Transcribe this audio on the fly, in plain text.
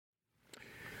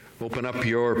Open up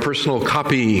your personal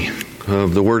copy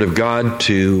of the Word of God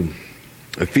to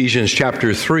Ephesians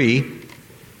chapter 3,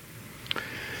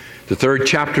 the third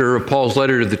chapter of Paul's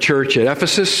letter to the church at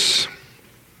Ephesus,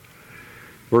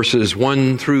 verses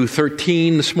 1 through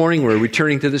 13 this morning. We're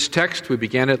returning to this text. We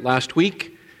began it last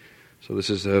week, so this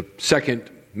is a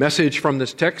second message from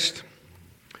this text,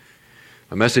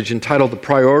 a message entitled The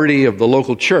Priority of the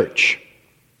Local Church.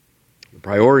 The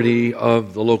priority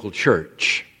of the local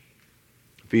church.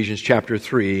 Ephesians chapter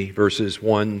 3, verses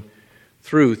 1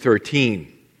 through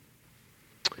 13.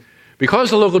 Because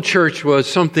the local church was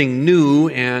something new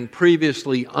and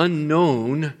previously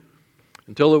unknown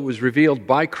until it was revealed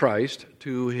by Christ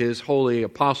to His holy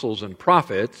apostles and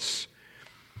prophets,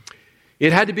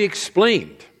 it had to be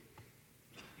explained.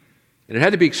 And it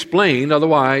had to be explained,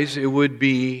 otherwise it would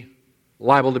be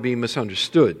liable to be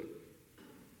misunderstood.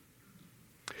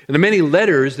 And the many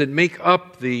letters that make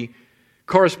up the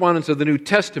correspondence of the New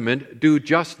Testament do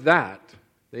just that.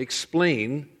 They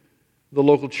explain the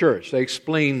local church. They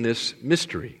explain this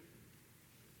mystery.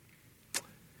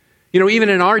 You know, even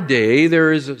in our day,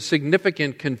 there is a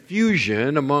significant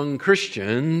confusion among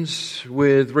Christians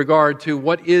with regard to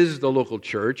what is the local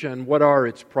church and what are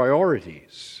its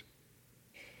priorities.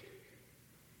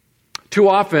 Too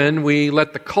often, we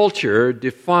let the culture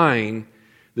define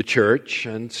the church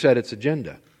and set its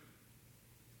agenda.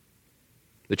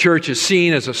 The church is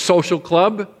seen as a social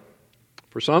club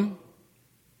for some.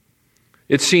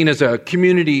 It's seen as a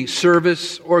community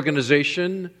service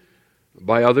organization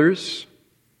by others.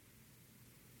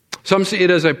 Some see it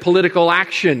as a political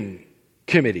action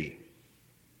committee.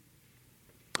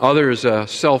 Others a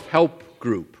self-help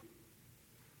group.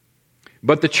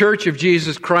 But the Church of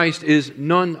Jesus Christ is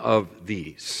none of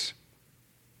these.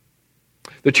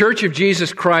 The Church of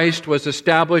Jesus Christ was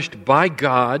established by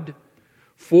God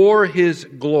for His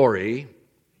glory,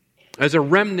 as a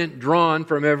remnant drawn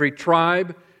from every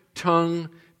tribe, tongue,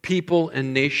 people,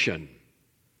 and nation,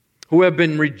 who have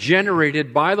been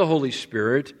regenerated by the Holy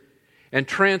Spirit and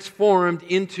transformed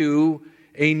into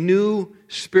a new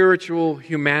spiritual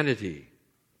humanity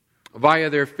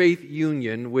via their faith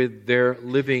union with their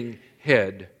living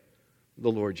head,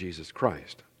 the Lord Jesus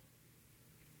Christ.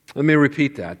 Let me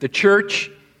repeat that. The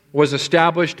church was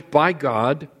established by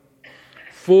God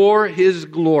for His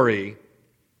glory,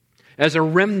 as a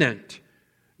remnant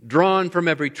drawn from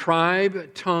every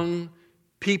tribe, tongue,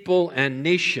 people, and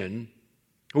nation,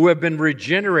 who have been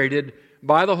regenerated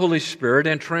by the Holy Spirit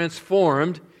and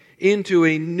transformed into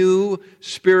a new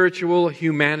spiritual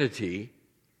humanity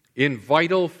in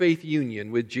vital faith union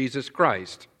with Jesus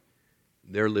Christ,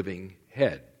 their living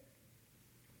head.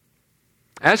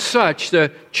 As such,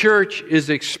 the church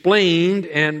is explained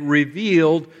and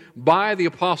revealed by the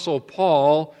Apostle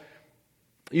Paul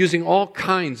using all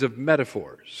kinds of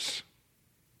metaphors.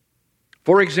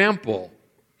 For example,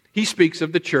 he speaks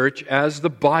of the church as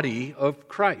the body of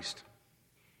Christ.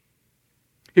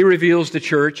 He reveals the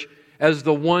church as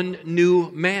the one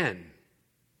new man,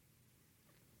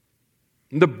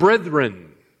 the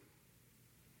brethren,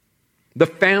 the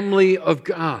family of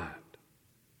God,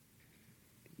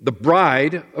 the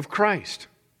bride of Christ,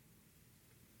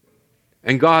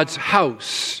 and God's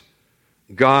house,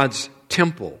 God's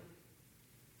temple.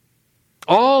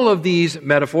 All of these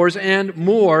metaphors and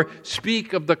more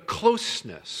speak of the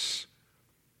closeness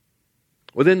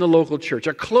within the local church,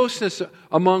 a closeness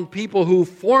among people who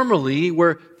formerly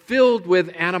were filled with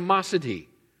animosity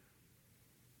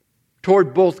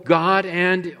toward both God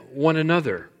and one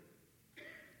another.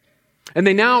 And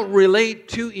they now relate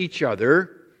to each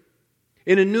other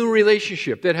in a new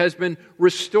relationship that has been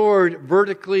restored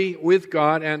vertically with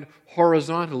God and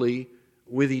horizontally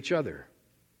with each other.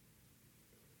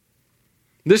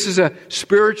 This is a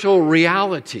spiritual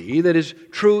reality that is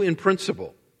true in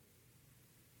principle.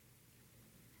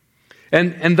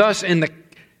 And thus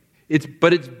it's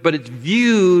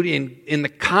viewed in the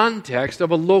context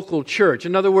of a local church.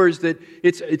 In other words, that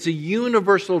it's a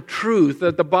universal truth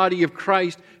that the body of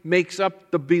Christ makes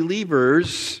up the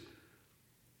believers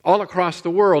all across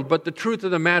the world. But the truth of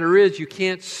the matter is, you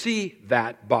can't see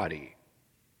that body.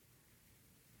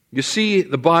 You see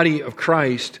the body of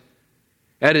Christ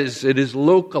as it is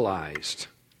localized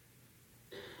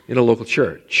in a local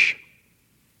church.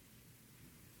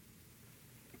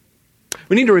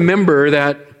 We need to remember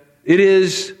that it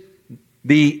is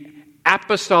the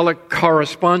apostolic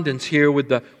correspondence here with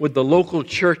the local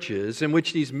churches in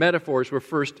which these metaphors were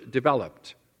first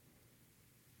developed.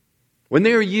 When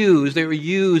they were used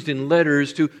in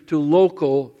letters to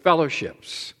local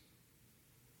fellowships.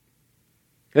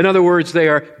 In other words, they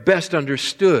are best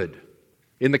understood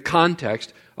in the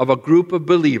context of a group of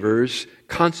believers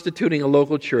constituting a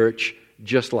local church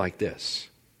just like this.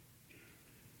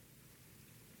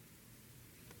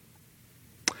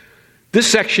 This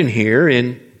section here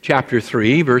in chapter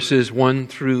 3, verses 1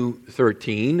 through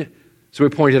 13, as we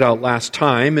pointed out last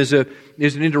time, is an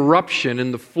interruption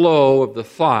in the flow of the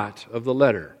thought of the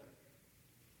letter.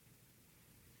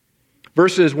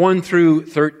 Verses 1 through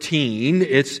 13,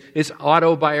 it's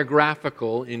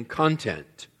autobiographical in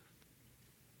content.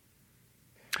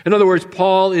 In other words,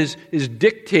 Paul is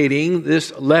dictating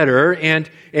this letter, and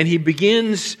he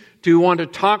begins to want to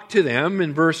talk to them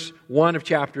in verse 1 of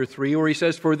chapter 3, where he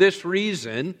says, for this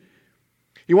reason,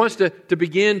 he wants to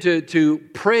begin to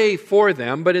pray for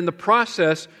them, but in the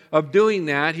process of doing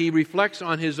that, he reflects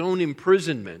on his own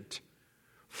imprisonment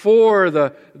for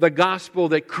the gospel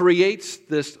that creates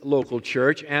this local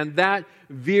church, and that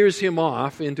veers him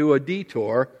off into a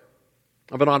detour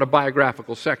of an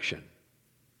autobiographical section.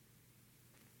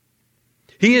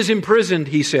 He is imprisoned,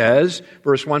 he says,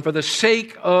 verse 1, for the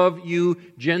sake of you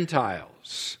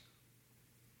Gentiles.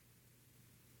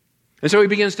 And so he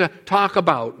begins to talk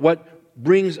about what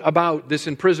brings about this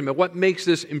imprisonment, what makes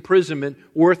this imprisonment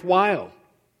worthwhile.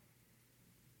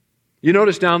 You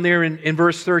notice down there in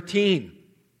verse 13,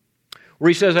 where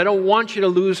he says, I don't want you to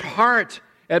lose heart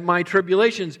at my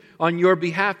tribulations on your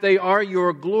behalf. They are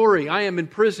your glory. I am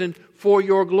imprisoned for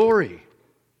your glory.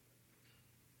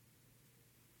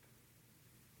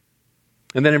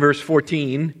 And then in verse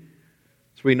 14,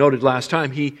 as we noted last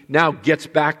time, he now gets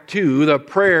back to the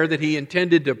prayer that he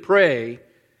intended to pray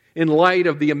in light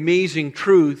of the amazing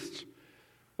truths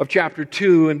of chapter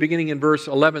 2 and beginning in verse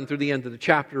 11 through the end of the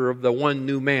chapter of the one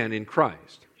new man in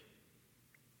Christ.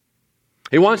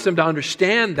 He wants them to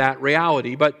understand that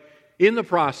reality, but in the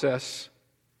process,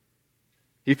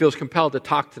 he feels compelled to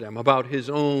talk to them about his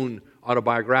own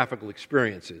autobiographical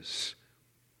experiences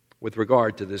with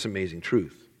regard to this amazing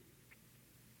truth.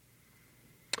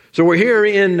 So we're here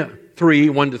in 3,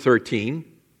 1 to 13.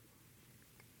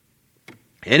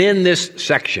 And in this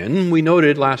section, we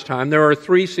noted last time, there are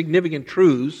 3 significant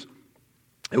truths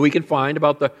that we can find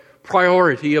about the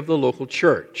priority of the local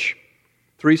church.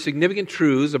 3 significant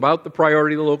truths about the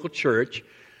priority of the local church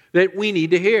that we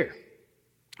need to hear.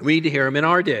 We need to hear them in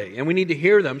our day, and we need to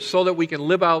hear them so that we can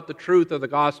live out the truth of the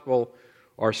gospel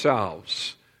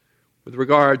ourselves with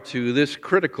regard to this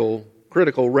critical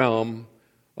realm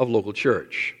of local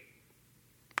church.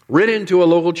 Written to a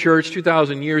local church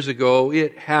 2,000 years ago,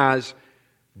 it has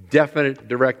definite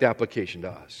direct application to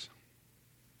us.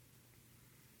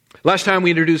 Last time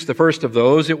we introduced the first of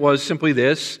those, it was simply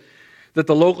this, that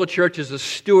the local church is a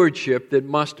stewardship that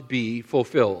must be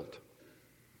fulfilled.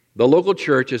 The local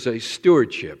church is a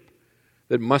stewardship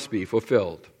that must be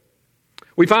fulfilled.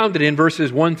 We found it in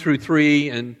verses 1 through 3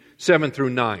 and 7 through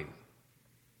 9.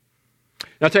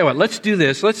 Now, I'll tell you what, let's do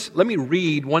this. Let me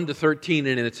read 1 to 13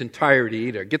 in its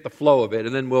entirety to get the flow of it,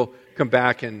 and then we'll come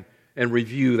back and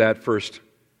review that first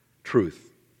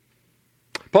truth.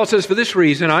 Paul says, for this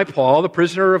reason, I, Paul, the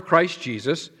prisoner of Christ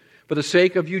Jesus, for the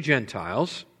sake of you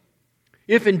Gentiles,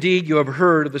 if indeed you have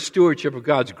heard of the stewardship of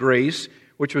God's grace,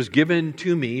 which was given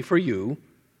to me for you,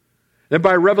 then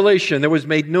by revelation there was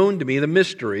made known to me the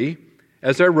mystery,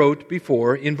 as I wrote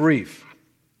before in brief.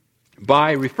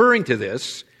 By referring to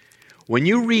this, when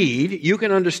you read, you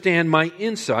can understand my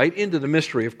insight into the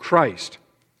mystery of Christ,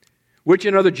 which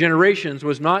in other generations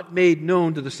was not made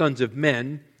known to the sons of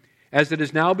men, as it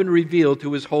has now been revealed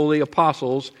to his holy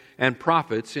apostles and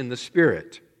prophets in the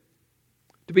Spirit.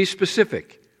 To be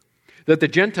specific, that the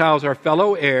Gentiles are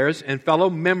fellow heirs and fellow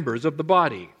members of the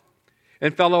body,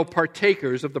 and fellow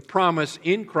partakers of the promise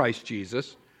in Christ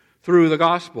Jesus through the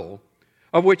gospel,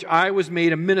 of which I was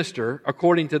made a minister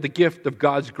according to the gift of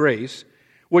God's grace,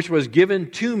 which was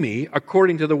given to me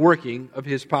according to the working of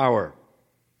his power.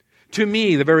 To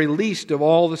me, the very least of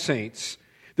all the saints,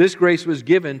 this grace was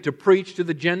given to preach to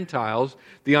the Gentiles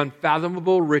the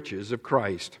unfathomable riches of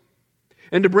Christ,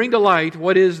 and to bring to light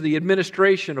what is the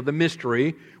administration of the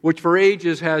mystery, which for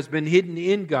ages has been hidden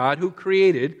in God who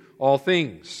created all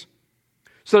things,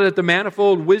 so that the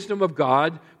manifold wisdom of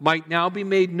God might now be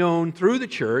made known through the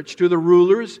church to the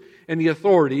rulers and the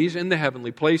authorities in the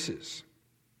heavenly places.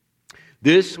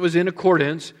 This was in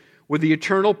accordance with the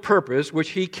eternal purpose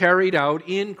which he carried out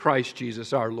in Christ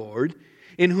Jesus our Lord,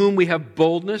 in whom we have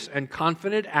boldness and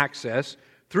confident access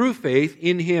through faith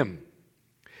in him.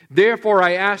 Therefore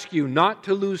I ask you not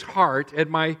to lose heart at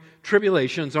my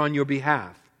tribulations on your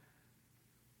behalf,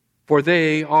 for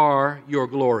they are your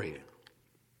glory.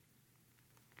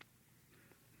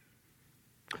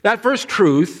 That first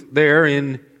truth there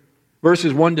in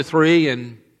verses 1 to 3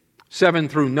 and 7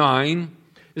 through 9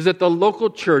 is that the local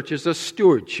church is a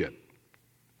stewardship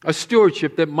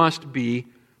that must be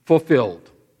fulfilled.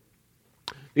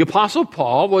 The Apostle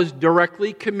Paul was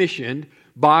directly commissioned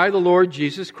by the Lord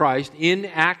Jesus Christ in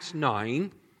Acts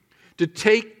 9 to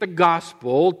take the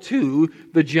gospel to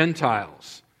the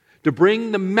Gentiles, to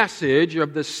bring the message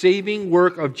of the saving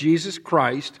work of Jesus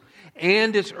Christ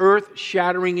and its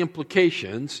earth-shattering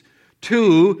implications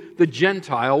to the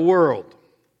Gentile world.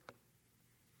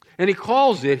 And he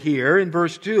calls it here in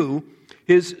verse 2,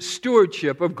 his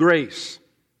stewardship of grace.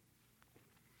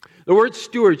 The word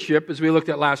stewardship, as we looked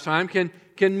at last time, can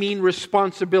mean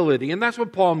responsibility, and that's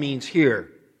what Paul means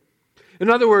here. In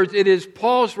other words, it is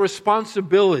Paul's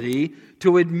responsibility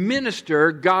to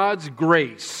administer God's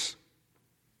grace.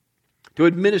 To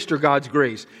administer God's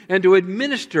grace. And to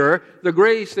administer the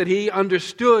grace that he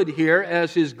understood here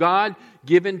as his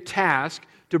God-given task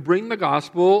to bring the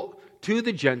gospel to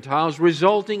the Gentiles,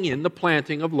 resulting in the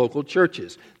planting of local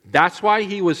churches. That's why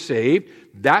he was saved.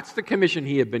 That's the commission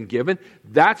he had been given.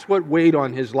 That's what weighed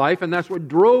on his life, and that's what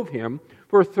drove him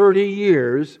for 30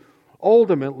 years,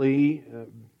 ultimately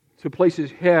to place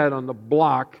his head on the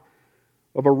block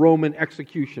of a Roman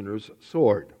executioner's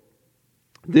sword.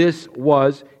 This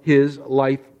was his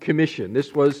life commission.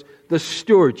 This was the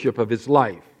stewardship of his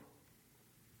life.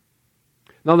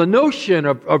 Now, the notion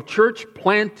of church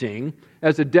planting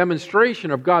as a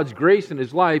demonstration of God's grace in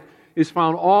his life is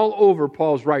found all over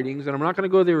Paul's writings, and I'm not going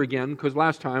to go there again because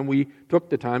last time we took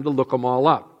the time to look them all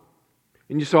up.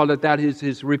 And you saw that is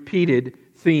his repeated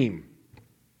theme.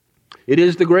 It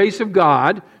is the grace of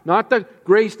God, not the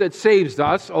grace that saves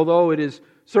us, although it is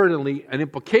certainly an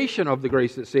implication of the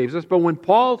grace that saves us. But when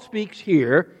Paul speaks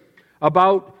here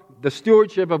about the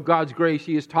stewardship of God's grace,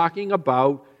 he is talking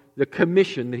about the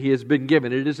commission that he has been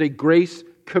given. It is a grace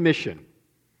commission.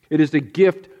 It is a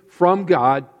gift from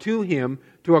God to him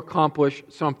to accomplish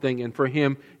something, and for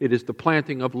him it is the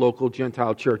planting of local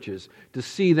Gentile churches, to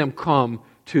see them come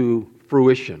to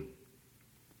fruition.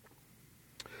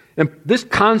 And this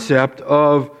concept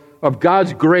of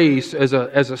God's grace as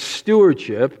a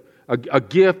stewardship, a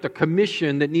gift, a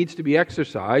commission that needs to be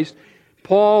exercised,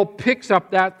 Paul picks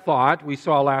up that thought we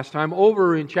saw last time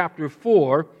over in chapter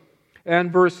 4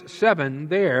 and verse 7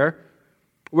 there,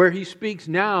 where he speaks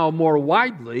now more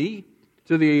widely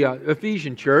to the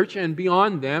Ephesian church and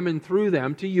beyond them and through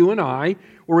them to you and I,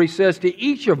 where he says, to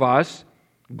each of us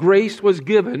grace was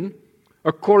given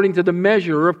according to the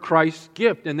measure of Christ's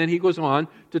gift. And then he goes on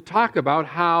to talk about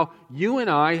how you and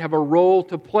I have a role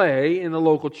to play in the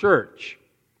local church.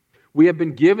 We have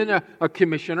been given a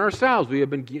commission ourselves. We have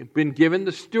been given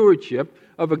the stewardship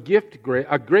of a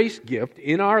grace gift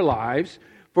in our lives,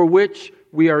 for which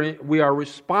we are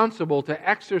responsible to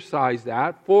exercise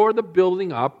that for the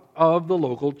building up of the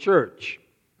local church.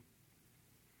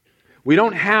 We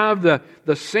don't have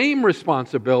the same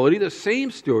responsibility, the same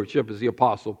stewardship as the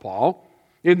Apostle Paul,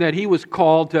 in that he was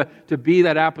called to be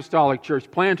that apostolic church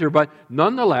planter, but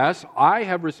nonetheless, I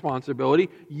have responsibility,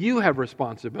 you have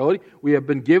responsibility. We have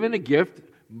been given a gift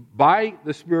by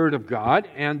the Spirit of God,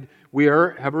 and we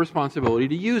have a responsibility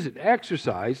to use it, to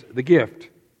exercise the gift.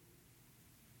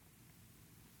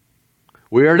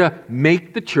 We are to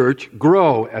make the church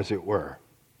grow, as it were.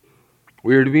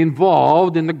 We are to be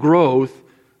involved in the growth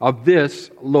of this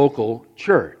local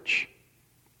church.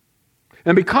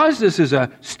 And because this is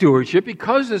a stewardship,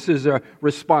 because this is a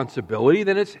responsibility,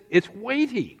 then it's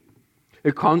weighty.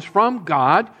 It comes from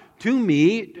God to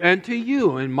me and to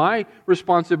you. And my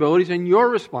responsibilities and your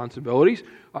responsibilities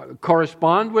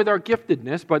correspond with our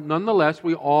giftedness, but nonetheless,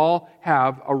 we all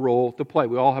have a role to play.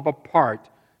 We all have a part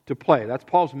to play. That's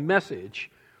Paul's message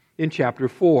in chapter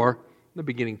 4, the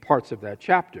beginning parts of that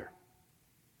chapter.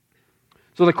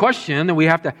 So the question that we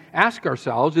have to ask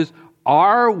ourselves is,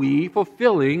 are we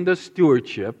fulfilling the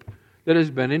stewardship that has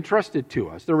been entrusted to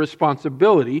us, the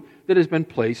responsibility that has been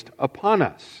placed upon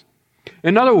us?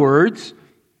 In other words,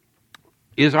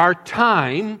 is our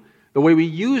time, the way we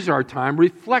use our time,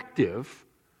 reflective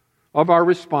of our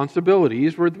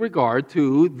responsibilities with regard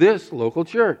to this local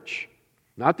church?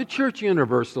 Not the church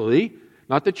universally,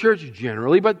 not the church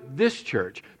generally, but this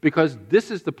church, because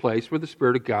this is the place where the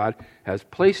Spirit of God has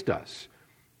placed us.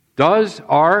 Does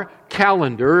our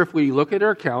calendar, if we look at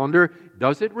our calendar,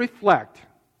 does it reflect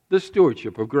the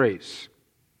stewardship of grace?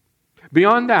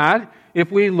 Beyond that,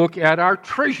 if we look at our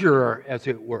treasurer, as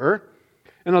it were,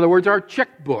 in other words, our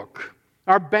checkbook,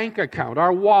 our bank account,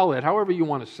 our wallet, however you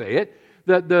want to say it,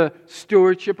 the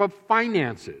stewardship of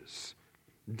finances,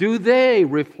 do they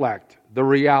reflect the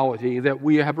reality that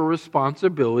we have a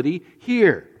responsibility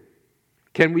here?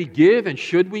 Can we give and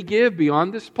should we give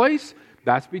beyond this place?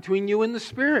 That's between you and the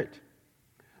Spirit.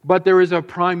 But there is a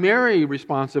primary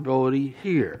responsibility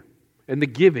here. And the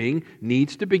giving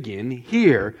needs to begin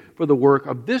here for the work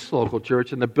of this local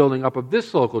church and the building up of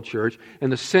this local church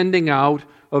and the sending out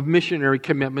of missionary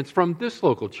commitments from this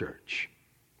local church.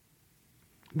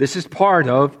 This is part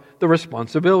of the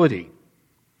responsibility.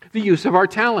 The use of our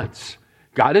talents.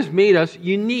 God has made us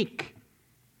unique.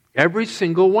 Every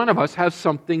single one of us has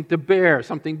something to bear,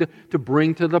 something to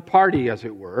bring to the party, as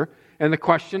it were. And the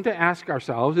question to ask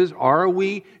ourselves is, are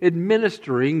we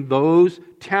administering those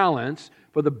talents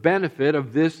for the benefit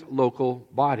of this local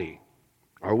body?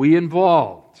 Are we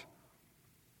involved?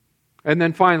 And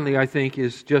then finally, I think,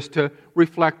 is just to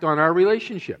reflect on our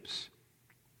relationships.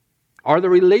 Are the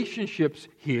relationships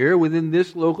here within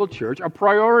this local church a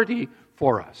priority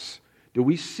for us? Do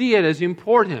we see it as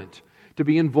important to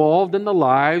be involved in the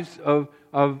lives of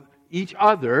each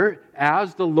other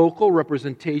as the local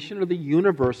representation of the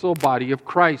universal body of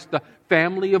Christ, the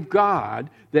family of God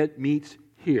that meets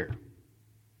here?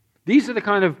 These are the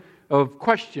kind of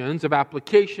questions of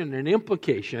application and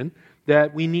implication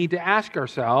that we need to ask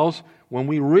ourselves when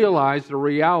we realize the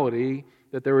reality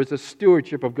that there is a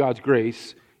stewardship of God's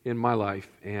grace in my life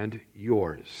and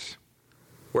yours.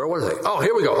 Where was I? Oh,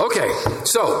 here we go. Okay.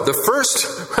 So the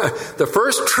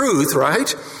first truth,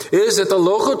 right, is that the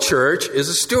local church is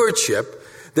a stewardship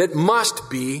that must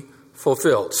be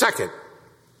fulfilled. Second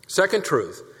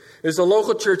truth is the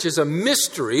local church is a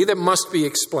mystery that must be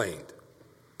explained.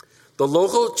 The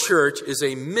local church is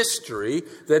a mystery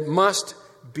that must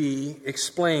be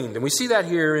explained. And we see that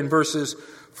here in verses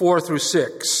 4 through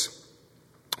 6,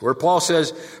 where Paul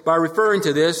says, by referring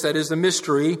to this, that is the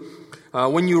mystery,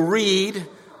 when you read,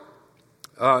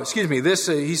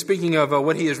 he's speaking of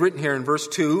what he has written here in verse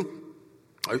 2,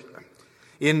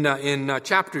 in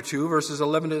chapter 2, verses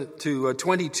 11 to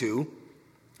 22.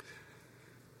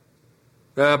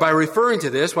 By referring to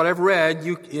this, what I've read,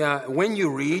 when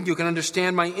you read, you can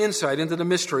understand my insight into the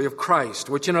mystery of Christ,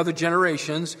 which in other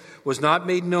generations was not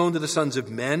made known to the sons of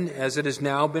men, as it has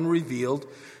now been revealed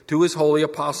to his holy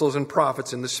apostles and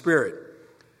prophets in the Spirit.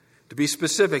 To be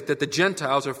specific, that the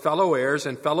Gentiles are fellow heirs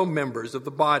and fellow members of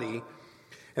the body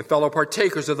and fellow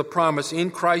partakers of the promise in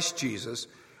Christ Jesus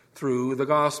through the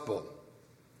gospel.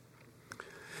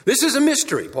 This is a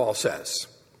mystery, Paul says.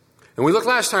 And we looked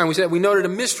last time, we noted a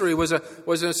mystery was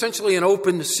essentially an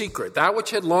open secret. That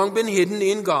which had long been hidden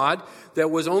in God,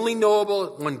 that was only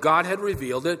knowable when God had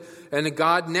revealed it, and that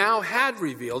God now had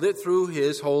revealed it through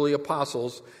his holy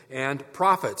apostles and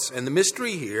prophets. And the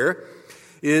mystery here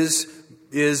is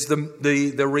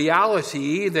the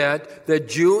reality that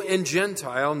Jew and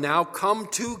Gentile now come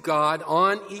to God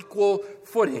on equal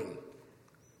footing.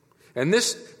 And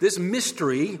this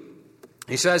mystery,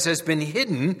 he says, has been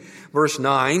hidden, verse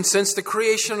 9, since the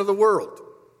creation of the world.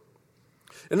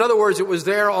 In other words, it was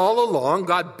there all along.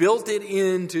 God built it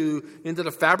into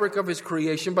the fabric of his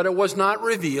creation, but it was not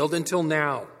revealed until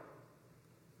now.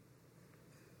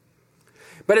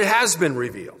 But it has been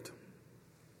revealed.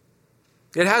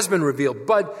 It has been revealed,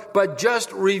 but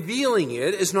just revealing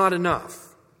it is not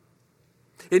enough.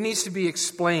 It needs to be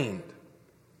explained.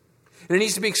 And it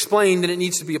needs to be explained and it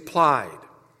needs to be applied.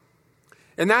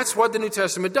 And that's what the New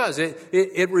Testament does.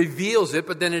 It reveals it,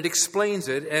 but then it explains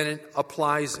it and it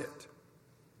applies it.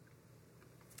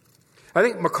 I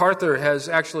think MacArthur has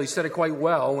actually said it quite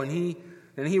well when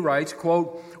he writes,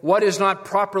 quote, "What is not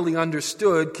properly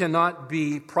understood cannot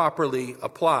be properly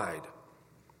applied."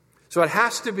 So it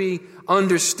has to be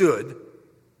understood.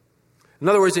 In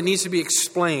other words, it needs to be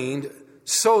explained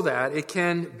so that it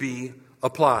can be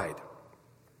applied.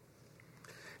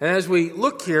 And as we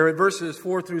look here at verses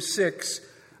 4 through 6,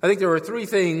 I think there are three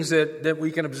things that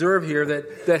we can observe here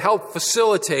that help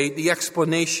facilitate the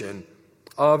explanation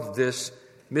of this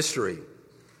mystery.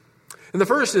 And the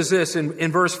first is this,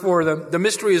 in verse 4, the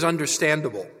mystery is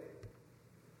understandable.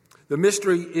 The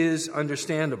mystery is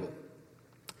understandable.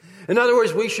 In other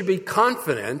words, we should be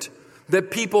confident that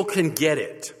people can get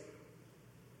it.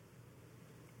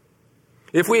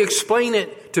 If we explain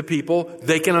it to people,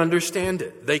 they can understand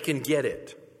it. They can get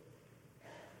it.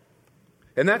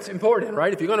 And that's important,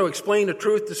 right? If you're going to explain the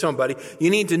truth to somebody, you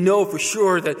need to know for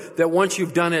sure that once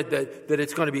you've done it, that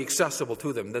it's going to be accessible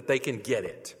to them, that they can get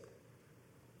it.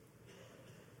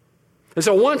 And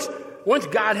so once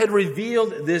God had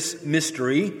revealed this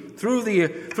mystery through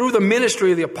the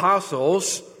ministry of the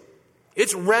apostles,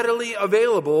 it's readily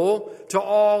available to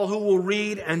all who will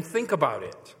read and think about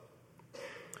it.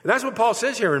 And that's what Paul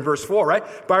says here in verse 4,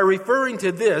 right? By referring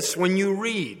to this when you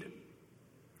read.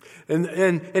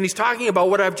 And he's talking about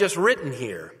what I've just written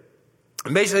here.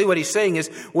 And basically what he's saying is,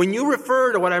 when you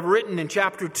refer to what I've written in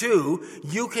chapter 2,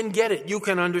 you can get it. You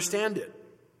can understand it.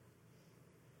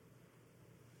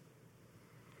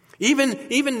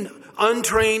 Even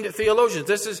untrained theologians.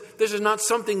 This is not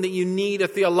something that you need a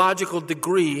theological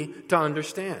degree to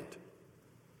understand.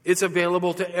 It's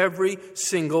available to every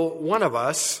single one of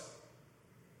us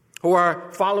who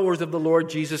are followers of the Lord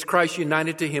Jesus Christ,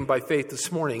 united to Him by faith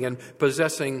this morning and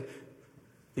possessing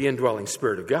the indwelling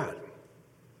Spirit of God.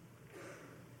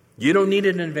 You don't need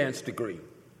an advanced degree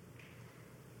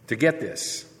to get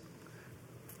this.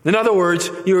 In other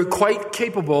words, you're quite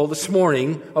capable this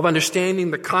morning of understanding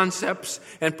the concepts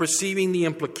and perceiving the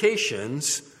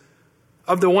implications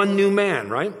of the one new man,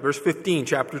 right? Verse 15,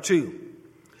 chapter 2.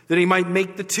 That He might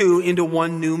make the two into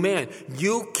one new man.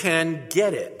 You can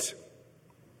get it.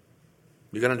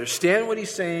 You can understand what He's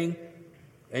saying,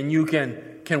 and you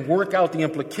can work out the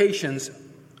implications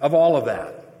of all of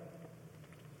that.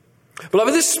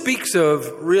 Beloved, this speaks of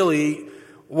really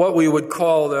what we would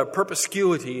call the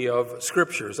perspicuity of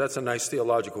Scriptures. That's a nice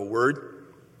theological word.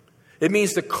 It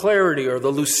means the clarity or the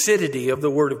lucidity of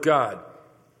the Word of God.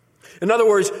 In other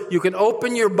words, you can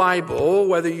open your Bible,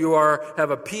 whether you have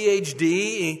a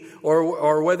PhD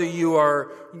or whether you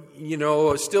are,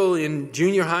 still in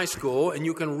junior high school, and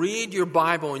you can read your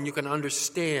Bible and you can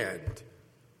understand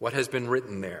what has been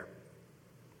written there.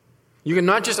 You can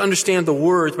not just understand the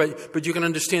words, but you can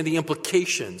understand the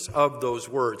implications of those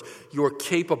words. You are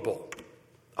capable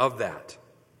of that.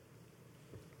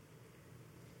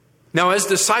 Now, as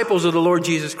disciples of the Lord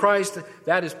Jesus Christ,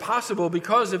 that is possible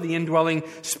because of the indwelling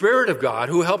Spirit of God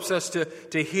who helps us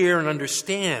to hear and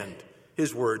understand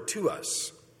His Word to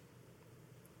us.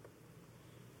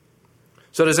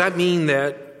 So does that mean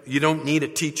that you don't need a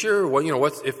teacher? Well,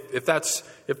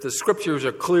 if the Scriptures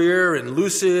are clear and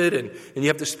lucid and you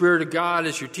have the Spirit of God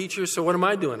as your teacher, so what am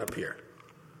I doing up here?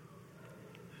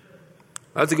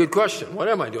 That's a good question. What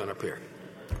am I doing up here?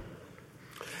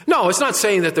 No, it's not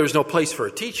saying that there's no place for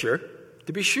a teacher,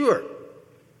 to be sure.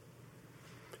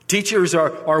 Teachers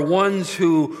are ones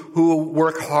who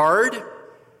work hard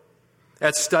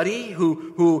at study,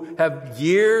 who have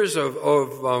years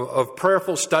of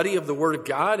prayerful study of the Word of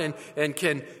God and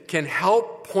can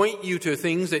help point you to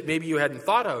things that maybe you hadn't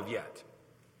thought of yet.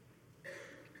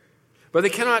 But they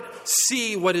cannot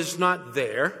see what is not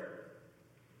there,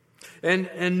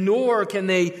 and nor can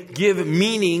they give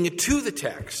meaning to the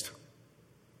text.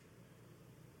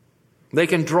 They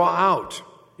can draw out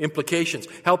implications,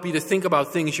 help you to think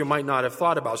about things you might not have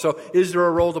thought about. So is there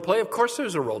a role to play? Of course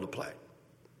there's a role to play.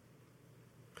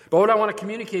 But what I want to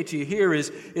communicate to you here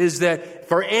is that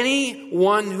for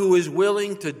anyone who is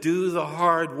willing to do the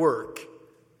hard work,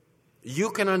 you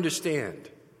can understand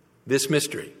this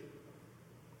mystery.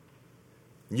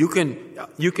 You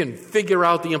can figure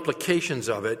out the implications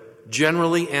of it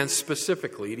generally and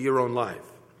specifically to your own life.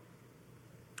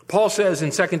 Paul says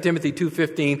in 2 Timothy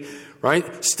 2:15,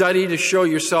 right? Study to show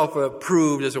yourself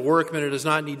approved as a workman who does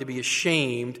not need to be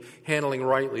ashamed, handling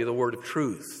rightly the word of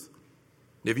truth.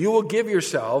 If you will give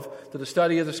yourself to the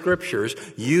study of the Scriptures,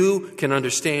 you can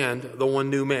understand the one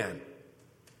new man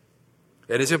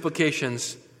and his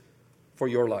implications for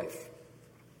your life.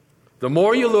 The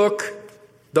more you look,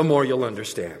 the more you'll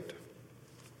understand.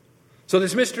 So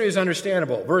this mystery is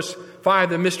understandable. Verse 5,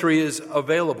 the mystery is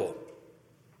available.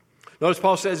 Notice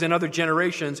Paul says in other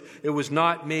generations, it was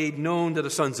not made known to the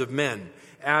sons of men,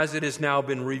 as it has now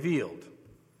been revealed.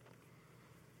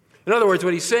 In other words,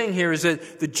 what he's saying here is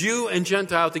that the Jew and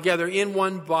Gentile together in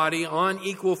one body on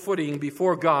equal footing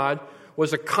before God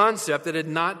was a concept that had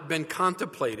not been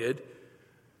contemplated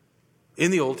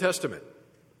in the Old Testament.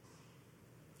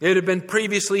 It had been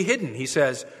previously hidden, he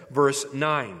says, verse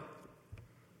 9.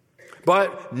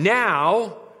 But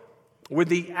now, with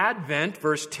the advent,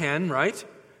 verse 10, right?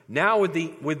 Now with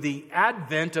the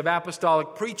advent of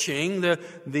apostolic preaching,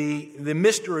 the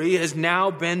mystery has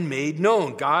now been made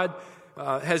known. God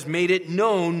has made it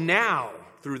known now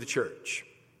through the church.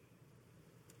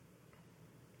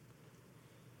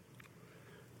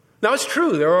 Now it's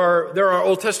true, there are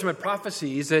Old Testament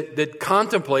prophecies that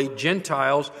contemplate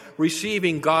Gentiles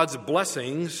receiving God's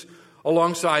blessings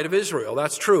alongside of Israel.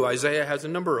 That's true. Isaiah has a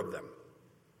number of them.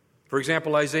 For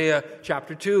example, Isaiah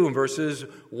chapter 2 and verses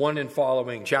 1 and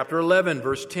following, chapter 11,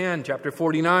 verse 10, chapter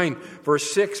 49,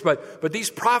 verse 6. But these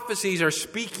prophecies are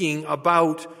speaking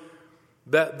about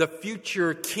the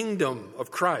future kingdom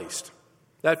of Christ,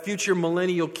 that future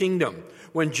millennial kingdom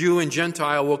when Jew and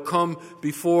Gentile will come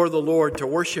before the Lord to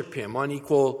worship Him on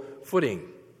equal footing.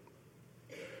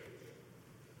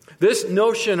 This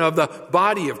notion of the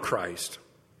body of Christ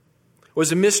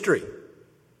was a mystery.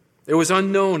 It was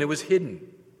unknown. It was hidden.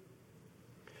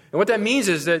 And what that means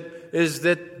is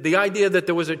that the idea that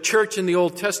there was a church in the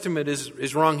Old Testament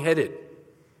is wrong-headed.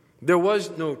 There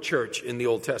was no church in the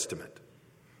Old Testament.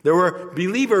 There were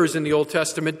believers in the Old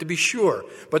Testament, to be sure,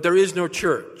 but there is no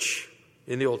church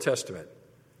in the Old Testament.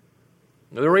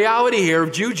 Now, the reality here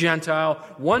of Jew, Gentile,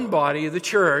 one body, the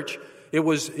church, it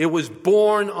was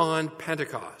born on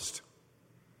Pentecost.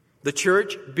 The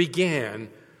church began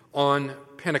on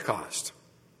Pentecost.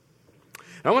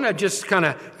 I want to just kind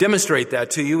of demonstrate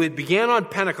that to you. It began on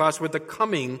Pentecost with the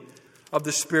coming of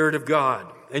the Spirit of God.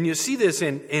 And you see this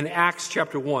in Acts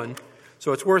chapter 1,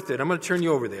 so it's worth it. I'm going to turn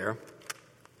you over there.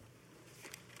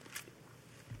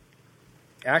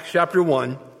 Acts chapter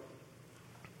 1.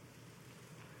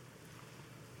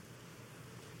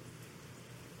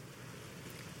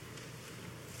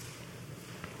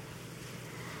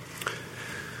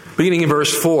 Beginning in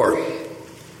verse 4.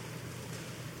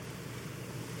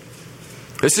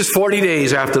 This is 40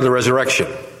 days after the resurrection.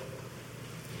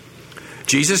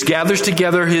 Jesus gathers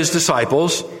together his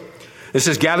disciples. It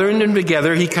says, gathering them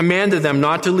together, he commanded them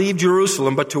not to leave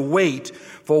Jerusalem, but to wait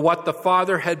for what the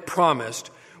Father had promised,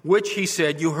 which he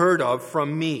said, you heard of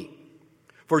from me.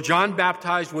 For John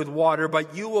baptized with water,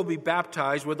 but you will be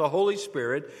baptized with the Holy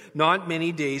Spirit not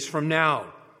many days from now.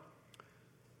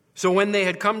 So when they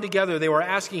had come together, they were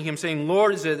asking him, saying,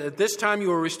 Lord, is it at this time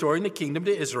you are restoring the kingdom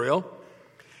to Israel?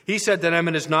 He said to them,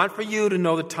 it is not for you to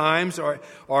know the times or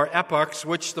epochs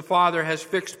which the Father has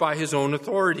fixed by his own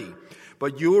authority,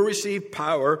 but you will receive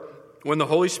power when the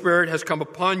Holy Spirit has come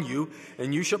upon you,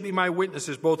 and you shall be my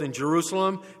witnesses both in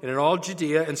Jerusalem and in all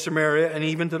Judea and Samaria and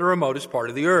even to the remotest part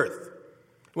of the earth.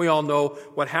 We all know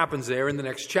what happens there in the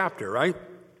next chapter, right?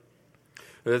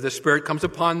 The Spirit comes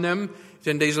upon them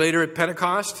 10 days later at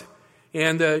Pentecost,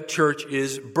 and the church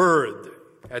is birthed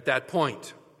at that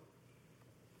point.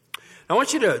 I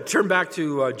want you to turn back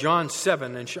to John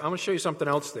 7, and I'm going to show you something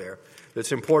else there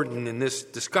that's important in this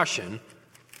discussion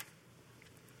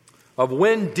of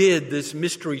when did this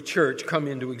mystery church come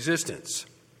into existence.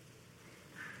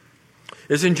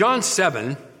 It's in John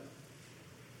 7.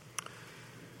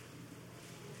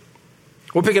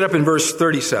 We'll pick it up in verse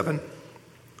 37.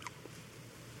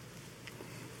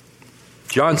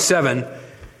 John 7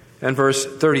 and verse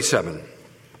 37.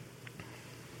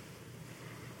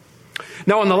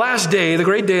 Now on the last day, the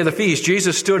great day of the feast,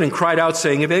 Jesus stood and cried out,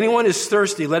 saying, if anyone is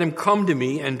thirsty, let him come to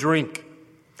me and drink.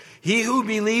 He who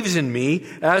believes in me,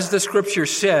 as the scripture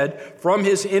said, from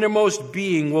his innermost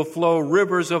being will flow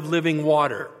rivers of living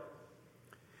water.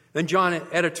 Then John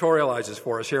editorializes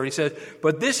for us here, and he says,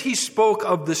 but this he spoke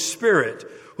of the Spirit,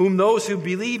 whom those who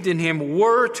believed in him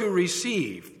were to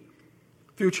receive.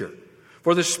 Future.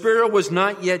 For the Spirit was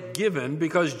not yet given,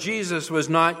 because Jesus was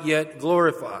not yet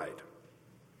glorified.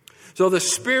 So the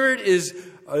Spirit is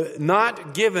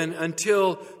not given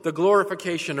until the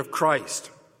glorification of Christ.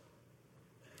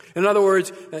 In other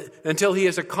words, until he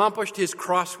has accomplished his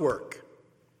cross work.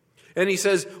 And he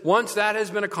says, once that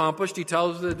has been accomplished, he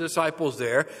tells the disciples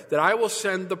there that I will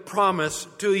send the promise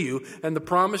to you. And the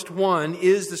promised one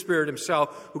is the Spirit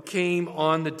himself, who came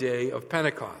on the day of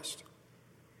Pentecost.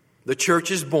 The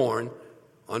church is born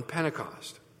on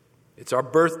Pentecost. It's our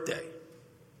birthday.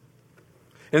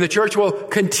 And the church will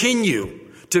continue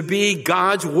to be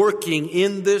God's working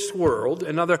in this world.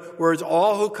 In other words,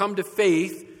 all who come to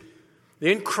faith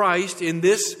in Christ in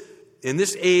this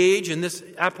age, in this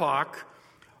epoch,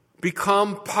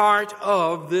 become part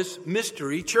of this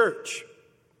mystery church.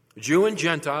 Jew and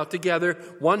Gentile together,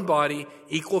 one body,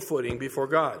 equal footing before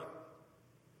God.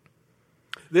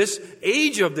 This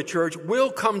age of the church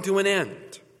will come to an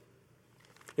end.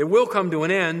 It will come to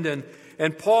an end,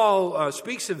 and Paul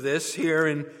speaks of this here,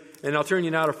 and I'll turn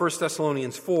you now to 1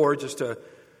 Thessalonians 4, just to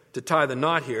tie the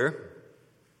knot here.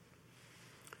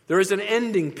 There is an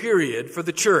ending period for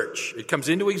the church. It comes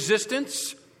into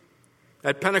existence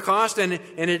at Pentecost, and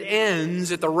it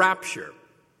ends at the rapture.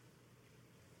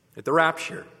 At the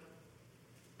rapture.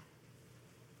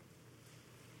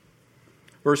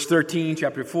 Verse 13,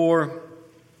 chapter 4.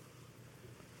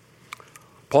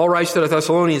 Paul writes to the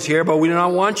Thessalonians here, but we do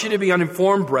not want you to be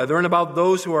uninformed, brethren, about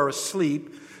those who are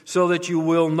asleep, so that you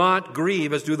will not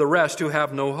grieve as do the rest who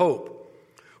have no hope.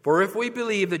 For if we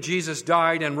believe that Jesus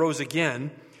died and rose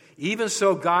again, even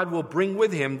so God will bring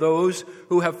with him those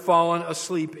who have fallen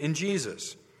asleep in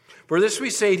Jesus. For this we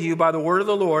say to you by the word of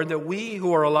the Lord, that we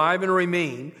who are alive and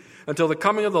remain until the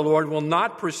coming of the Lord will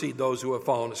not precede those who have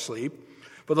fallen asleep.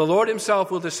 For the Lord himself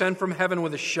will descend from heaven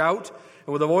with a shout,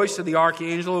 and with the voice of the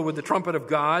archangel, and with the trumpet of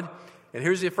God. And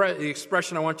here's the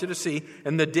expression I want you to see.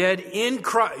 And the dead in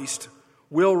Christ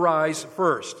will rise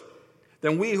first.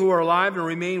 Then we who are alive and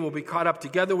remain will be caught up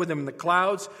together with him in the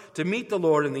clouds to meet the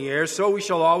Lord in the air. So we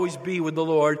shall always be with the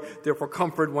Lord. Therefore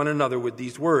comfort one another with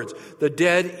these words. The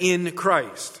dead in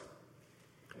Christ.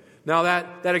 Now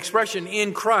that expression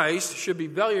in Christ should be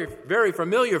very, very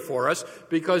familiar for us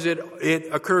because it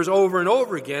occurs over and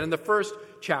over again in the first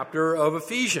chapter of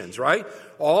Ephesians, right?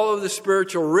 All of the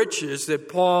spiritual riches that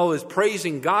Paul is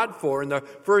praising God for in the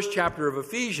first chapter of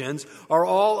Ephesians are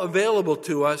all available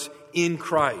to us in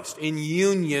Christ, in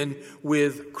union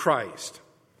with Christ.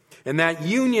 And that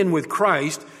union with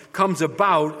Christ comes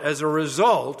about as a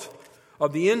result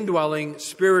of the indwelling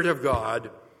Spirit of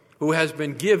God who has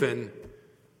been given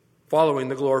following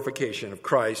the glorification of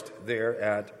Christ there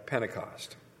at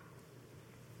Pentecost.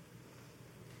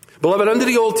 Beloved, under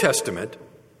the Old Testament,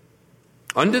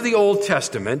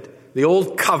 the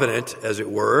Old Covenant, as it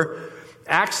were,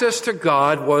 access to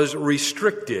God was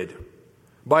restricted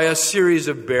by a series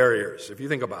of barriers, if you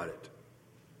think about it.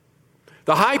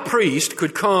 The high priest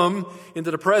could come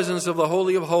into the presence of the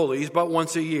Holy of Holies but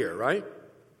once a year, right?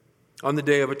 On the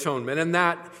Day of Atonement, and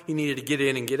that he needed to get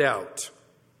in and get out.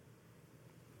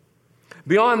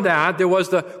 Beyond that, there was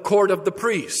the court of the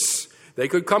priests. They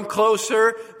could come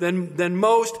closer than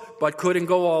most, but couldn't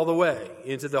go all the way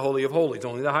into the Holy of Holies.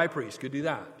 Only the high priest could do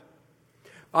that.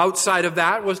 Outside of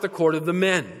that was the court of the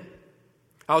men.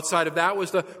 Outside of that was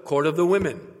the court of the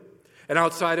women. And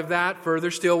outside of that,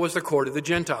 further still, was the court of the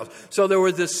Gentiles. So there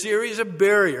was this series of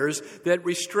barriers that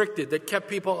restricted, that kept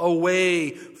people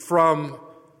away from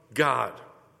God.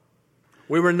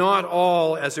 We were not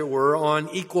all, as it were, on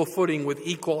equal footing with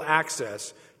equal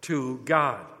access to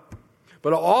God.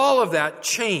 But all of that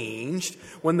changed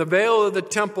when the veil of the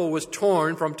temple was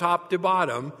torn from top to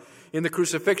bottom in the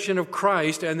crucifixion of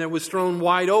Christ, and it was thrown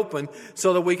wide open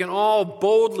so that we can all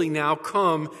boldly now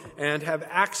come and have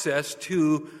access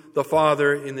to the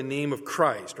Father in the name of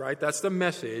Christ, right? That's the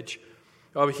message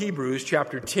of Hebrews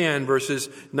chapter 10, verses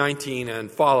 19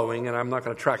 and following, and I'm not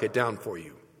going to track it down for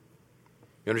you.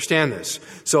 You understand this?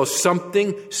 So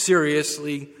something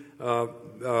seriously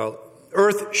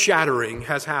earth-shattering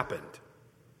has happened.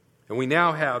 And we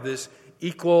now have this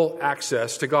equal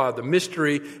access to God. The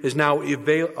mystery is now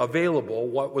available,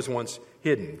 what was once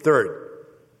hidden. Third,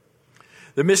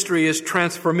 the mystery is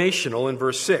transformational in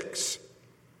verse 6.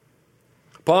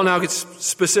 Paul now gets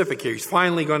specific here. He's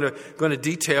finally going to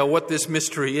detail what this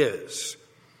mystery is.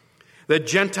 That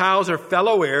Gentiles are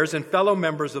fellow heirs and fellow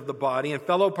members of the body and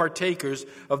fellow partakers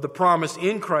of the promise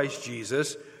in Christ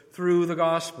Jesus through the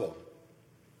gospel.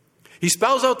 He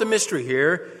spells out the mystery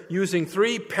here using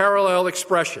three parallel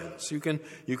expressions. You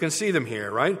can see them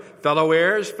here, right? Fellow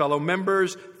heirs, fellow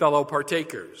members, fellow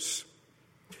partakers.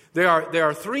 There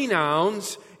are three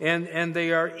nouns, and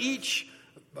they are each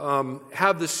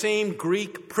have the same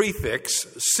Greek prefix,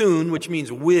 soon, which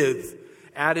means with,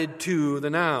 added to the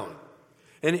noun.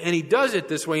 And he does it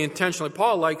this way intentionally.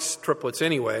 Paul likes triplets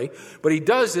anyway, but he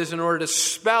does this in order to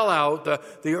spell out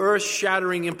the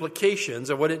earth-shattering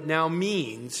implications of what it now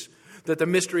means that the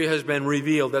mystery has been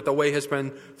revealed, that the way has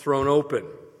been thrown open.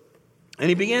 And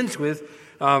he begins with,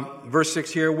 verse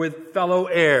 6 here, with fellow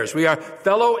heirs. We are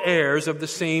fellow heirs of the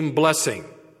same blessing.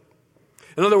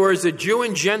 In other words, the Jew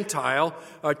and Gentile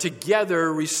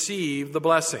together receive the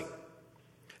blessing.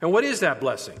 And what is that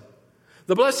blessing?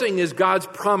 The blessing is God's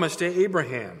promise to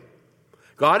Abraham.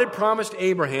 God had promised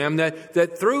Abraham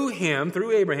that through him,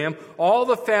 through Abraham, all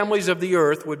the families of the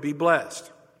earth would be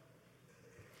blessed.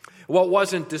 What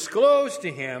wasn't disclosed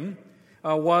to him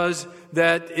was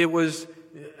that it was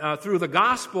through the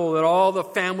gospel that all the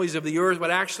families of the earth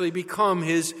would actually become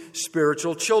his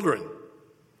spiritual children.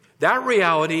 That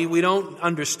reality we don't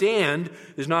understand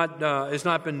has not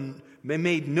been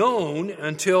made known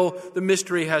until the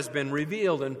mystery has been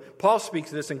revealed. And Paul speaks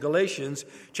of this in Galatians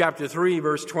chapter 3,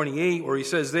 verse 28, where he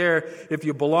says there, if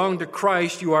you belong to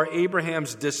Christ, you are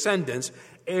Abraham's descendants,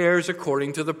 heirs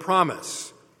according to the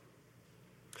promise.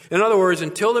 In other words,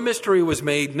 until the mystery was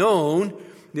made known,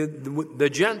 the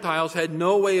Gentiles had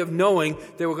no way of knowing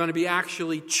they were going to be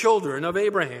actually children of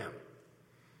Abraham.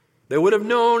 They would have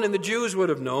known, and the Jews would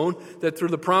have known, that through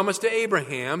the promise to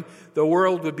Abraham, the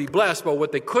world would be blessed. But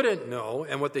what they couldn't know,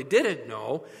 and what they didn't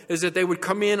know, is that they would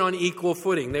come in on equal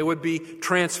footing. They would be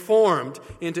transformed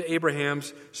into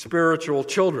Abraham's spiritual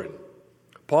children.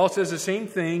 Paul says the same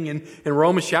thing in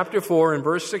Romans chapter 4 and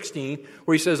verse 16,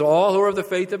 where he says, all who are of the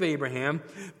faith of Abraham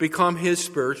become his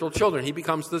spiritual children. He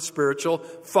becomes the spiritual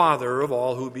father of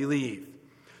all who believe.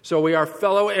 So we are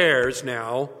fellow heirs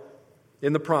now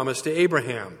in the promise to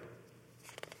Abraham.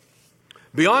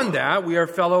 Beyond that, we are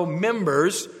fellow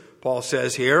members, Paul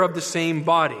says here, of the same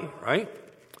body, right?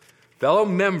 Fellow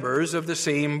members of the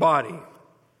same body.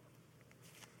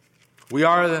 We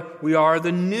are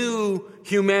the new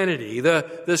humanity,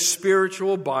 the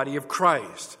spiritual body of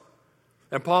Christ.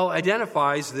 And Paul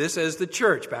identifies this as the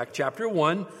church. Back chapter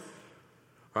 1,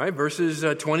 All right, verses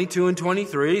 22 and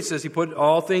 23, it says he put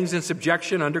all things in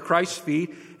subjection under Christ's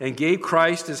feet and gave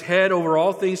Christ as head over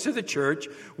all things to the church,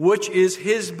 which is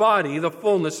his body, the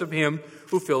fullness of him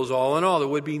who fills all in all.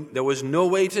 There was no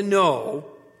way to know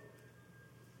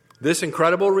this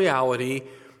incredible reality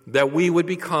that we would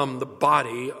become the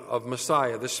body of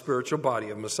Messiah, the spiritual body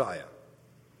of Messiah.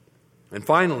 And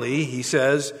finally, he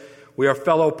says, we are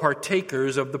fellow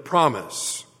partakers of the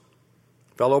promise.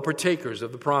 Fellow partakers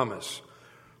of the promise.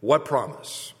 What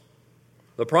promise?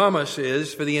 The promise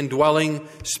is for the indwelling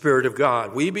Spirit of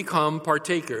God. We become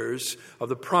partakers of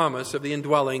the promise of the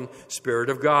indwelling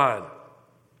Spirit of God.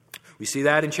 We see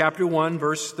that in chapter 1,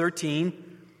 verse 13,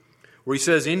 where he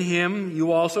says, in him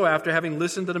you also, after having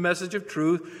listened to the message of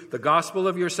truth, the gospel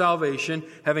of your salvation,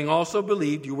 having also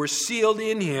believed, you were sealed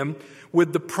in him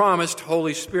with the promised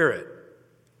Holy Spirit.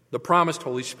 The promised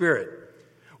Holy Spirit.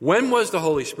 When was the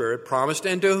Holy Spirit promised,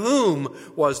 and to whom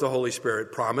was the Holy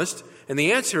Spirit promised? And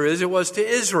the answer is, it was to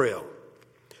Israel.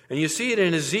 And you see it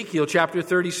in Ezekiel chapter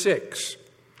 36.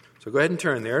 So go ahead and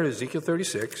turn there to Ezekiel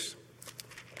 36.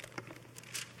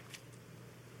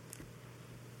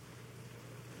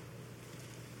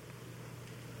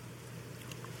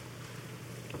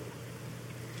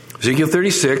 Ezekiel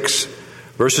 36,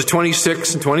 verses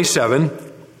 26 and 27. The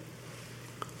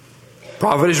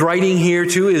prophet is writing here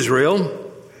to Israel.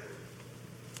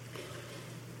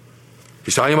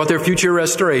 He's talking about their future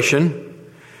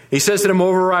restoration. He says to them,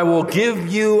 moreover, I will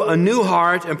give you a new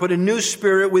heart and put a new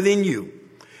spirit within you,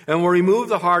 and will remove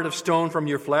the heart of stone from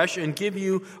your flesh and give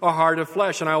you a heart of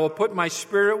flesh. And I will put my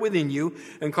spirit within you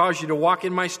and cause you to walk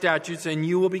in my statutes, and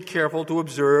you will be careful to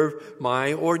observe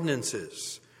my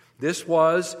ordinances. This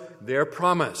was their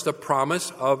promise, the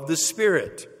promise of the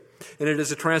Spirit. And it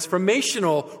is a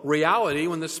transformational reality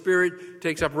when the Spirit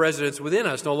takes up residence within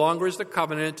us. No longer is the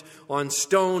covenant on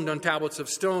tablets of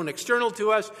stone external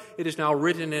to us. It is now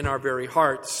written in our very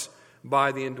hearts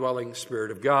by the indwelling Spirit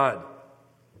of God.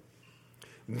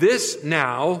 This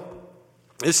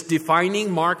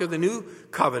defining mark of the new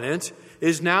covenant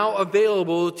is now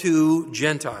available to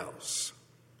Gentiles.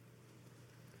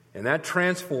 And that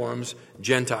transforms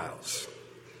Gentiles.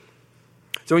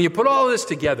 So when you put all this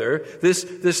together,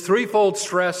 this threefold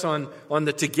stress on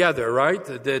the together, right?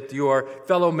 That you are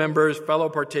fellow members, fellow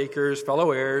partakers,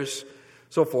 fellow heirs,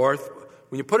 so forth.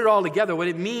 When you put it all together, what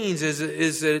it means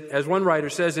is that, as one writer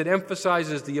says, it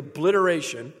emphasizes the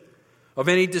obliteration of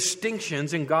any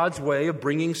distinctions in God's way of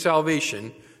bringing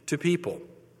salvation to people.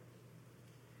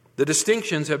 The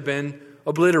distinctions have been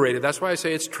obliterated. That's why I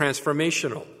say it's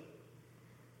transformational.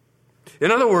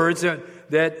 In other words,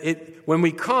 when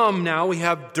we come now, we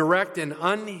have direct and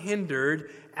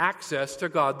unhindered access to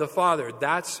God the Father.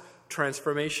 That's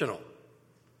transformational.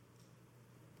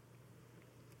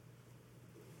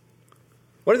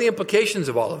 What are the implications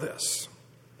of all of this?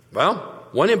 Well,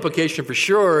 one implication for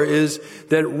sure is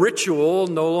that ritual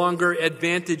no longer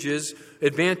advantage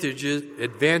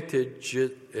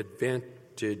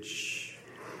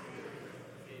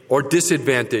or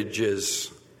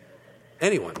disadvantages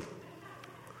anyone.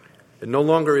 It no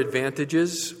longer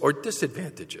advantages or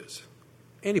disadvantages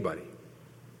anybody.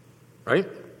 Right?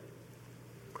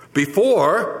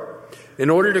 Before,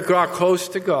 in order to draw close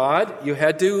to God, you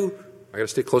had to, I got to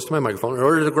stay close to my microphone. In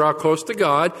order to draw close to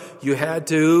God, you had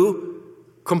to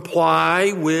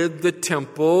comply with the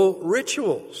temple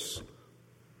rituals.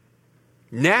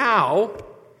 Now,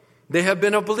 they have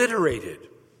been obliterated.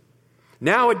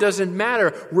 Now it doesn't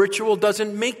matter. Ritual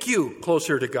doesn't make you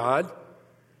closer to God.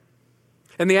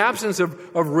 And the absence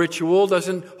of ritual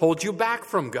doesn't hold you back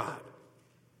from God.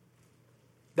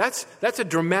 That's a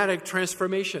dramatic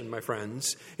transformation, my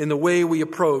friends, in the way we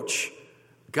approach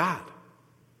God.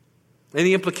 And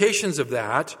the implications of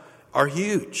that are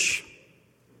huge.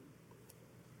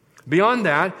 Beyond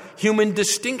that, human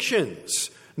distinctions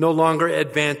no longer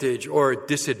advantage or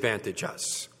disadvantage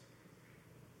us.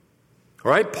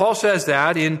 All right, Paul says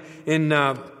that in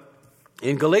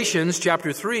Galatians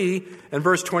chapter 3 and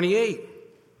verse 28.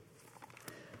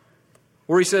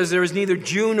 Where he says, there is neither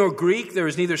Jew nor Greek, there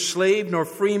is neither slave nor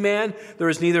free man, there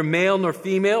is neither male nor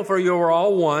female, for you are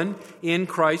all one in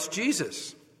Christ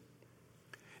Jesus.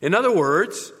 In other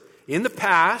words, in the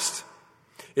past,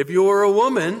 if you were a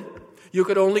woman, you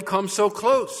could only come so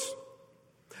close.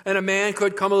 And a man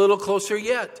could come a little closer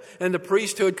yet. And the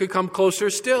priesthood could come closer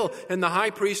still. And the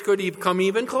high priest could come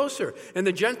even closer. And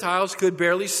the Gentiles could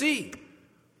barely see.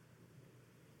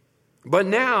 But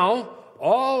now,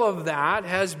 all of that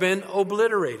has been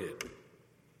obliterated.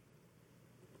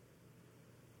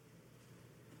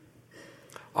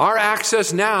 Our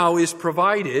access now is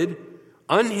provided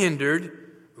unhindered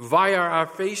via our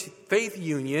faith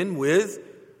union with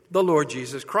the Lord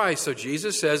Jesus Christ. So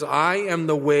Jesus says, I am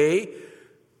the way,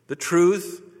 the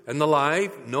truth, and the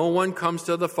life. No one comes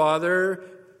to the Father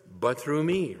but through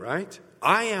me, right?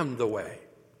 I am the way.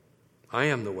 I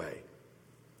am the way.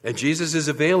 And Jesus is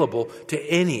available to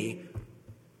any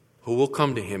who will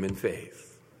come to him in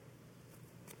faith.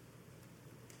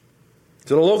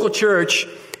 So the local church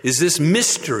is this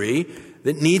mystery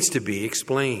that needs to be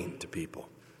explained to people.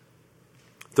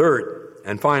 Third,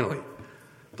 and finally,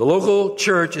 the local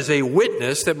church is a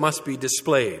witness that must be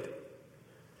displayed.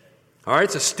 All right,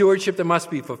 it's a stewardship that must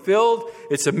be fulfilled,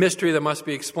 it's a mystery that must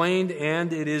be explained,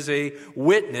 and it is a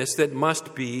witness that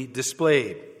must be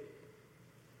displayed.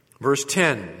 Verse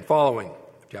 10 following,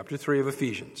 chapter 3 of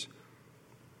Ephesians.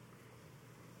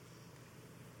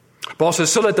 Paul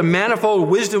says, so that the manifold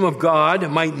wisdom of God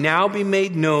might now be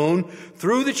made known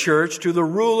through the church to the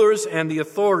rulers and the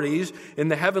authorities in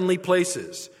the heavenly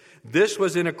places. This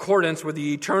was in accordance with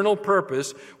the eternal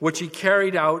purpose which he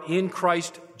carried out in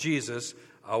Christ Jesus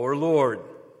our Lord.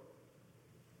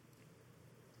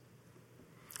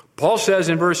 Paul says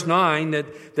in verse 9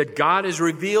 that God has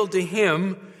revealed to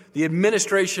him the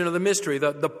administration of the mystery,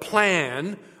 the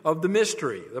plan of the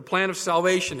mystery, the plan of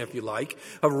salvation, if you like,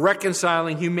 of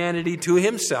reconciling humanity to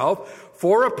himself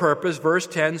for a purpose, verse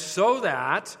 10, so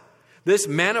that this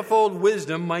manifold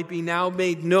wisdom might be now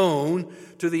made known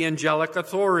to the angelic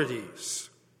authorities.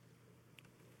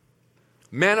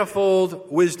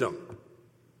 Manifold wisdom.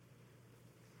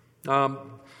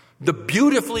 The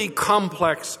beautifully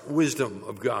complex wisdom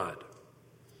of God.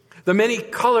 The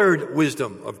many-colored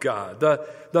wisdom of God.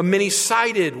 The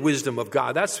many-sided wisdom of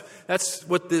God. That's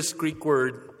what this Greek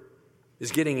word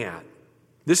is getting at.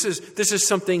 This is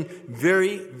something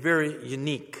very, very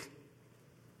unique.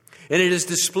 And it is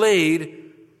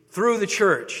displayed through the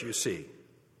church, you see.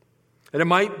 And it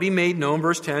might be made known,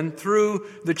 verse 10, through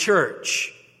the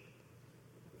church.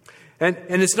 And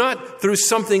it's not through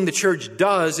something the church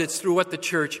does, it's through what the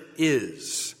church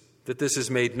is that this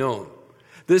is made known.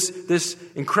 This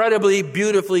incredibly,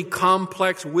 beautifully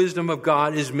complex wisdom of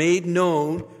God is made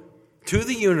known to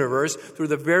the universe through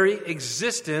the very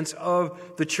existence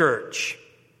of the church.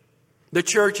 The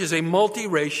church is a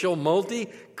multiracial,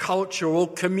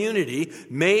 multicultural community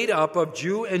made up of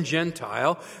Jew and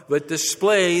Gentile that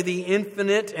display the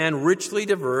infinite and richly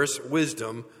diverse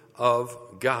wisdom of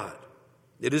God.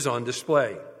 It is on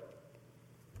display.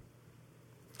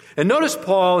 And notice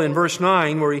Paul in verse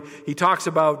 9 where he talks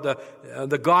about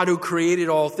the God who created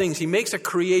all things. He makes a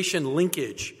creation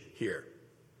linkage here.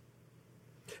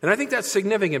 And I think that's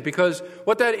significant because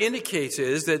what that indicates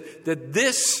is that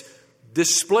this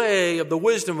display of the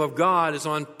wisdom of God is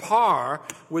on par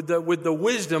with the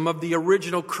wisdom of the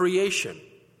original creation.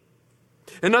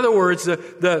 In other words,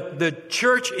 the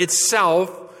church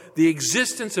itself, the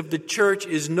existence of the church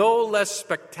is no less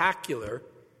spectacular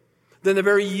than the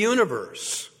very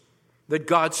universe that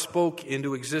God spoke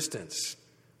into existence.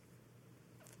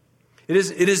 It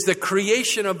is the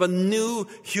creation of a new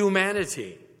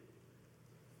humanity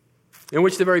in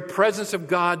which the very presence of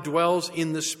God dwells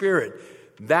in the Spirit.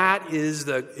 That is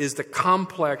the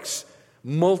complex,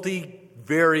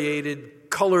 multivariated,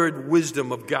 colored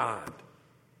wisdom of God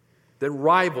that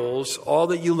rivals all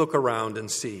that you look around and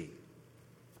see.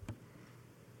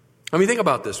 I mean, think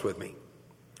about this with me.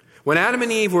 When Adam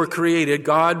and Eve were created,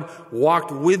 God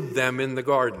walked with them in the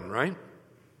garden, right?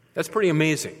 That's pretty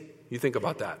amazing. You think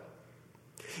about that.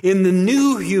 In the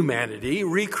new humanity,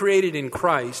 recreated in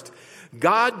Christ,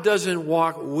 God doesn't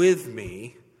walk with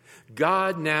me.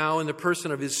 God now, in the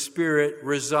person of His Spirit,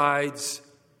 resides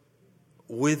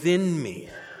within me.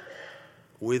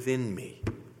 Within me.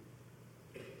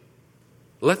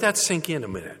 Let that sink in a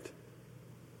minute.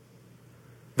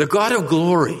 The God of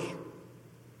glory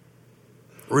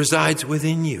resides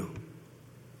within you.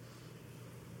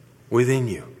 Within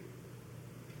you.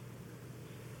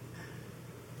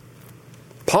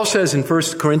 Paul says in 1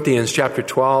 Corinthians chapter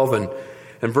 12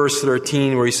 and verse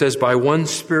 13, where he says, by one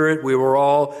Spirit we were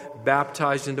all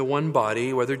baptized into one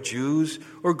body, whether Jews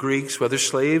or Greeks, whether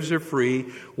slaves or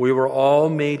free, we were all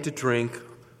made to drink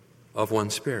of one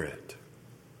Spirit.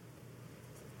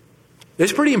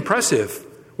 It's pretty impressive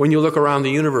when you look around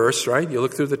the universe, right? You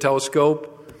look through the telescope,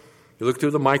 you look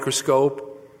through the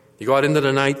microscope, you go out into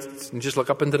the night and just look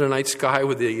up into the night sky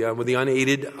with the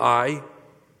unaided eye.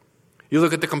 You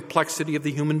look at the complexity of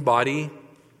the human body.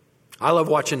 I love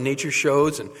watching nature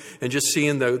shows and just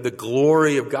seeing the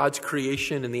glory of God's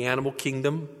creation in the animal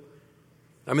kingdom.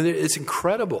 I mean, it's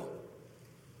incredible.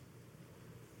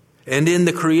 And in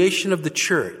the creation of the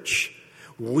church,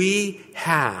 we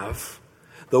have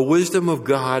the wisdom of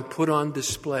God put on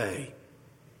display.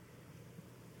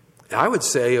 I would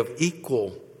say of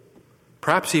equal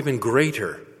perhaps even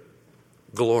greater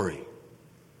glory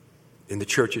in the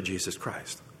church of Jesus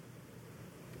Christ.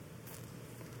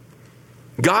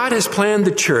 God has planned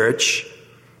the church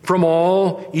from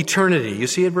all eternity. You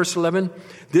see it, verse 11?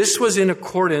 This was in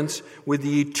accordance with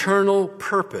the eternal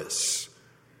purpose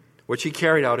which he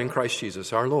carried out in Christ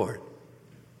Jesus our Lord.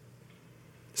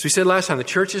 As we said last time, the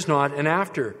church is not an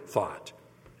afterthought.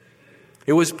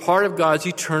 It was part of God's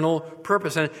eternal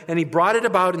purpose. And he brought it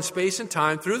about in space and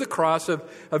time through the cross of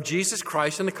Jesus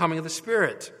Christ and the coming of the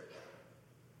Spirit.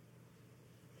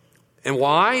 And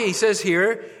why? He says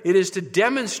here, it is to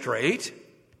demonstrate,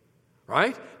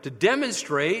 right? To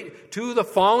demonstrate to the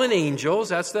fallen angels,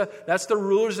 that's the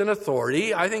rulers in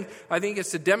authority. I think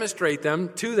it's to demonstrate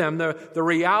to them the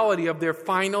reality of their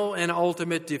final and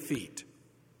ultimate defeat.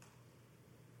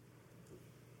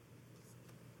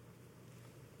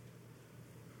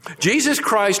 Jesus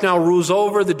Christ now rules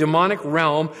over the demonic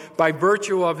realm by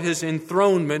virtue of his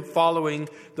enthronement following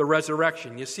the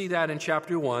resurrection. You see that in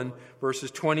chapter 1,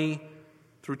 verses 20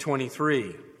 through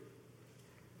 23.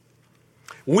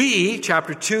 We,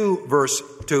 chapter 2, verse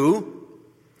 2,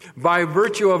 by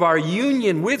virtue of our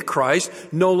union with Christ,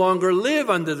 no longer live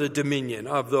under the dominion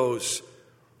of those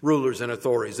rulers and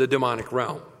authorities, the demonic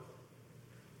realm.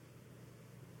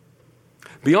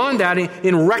 Beyond that,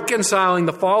 in reconciling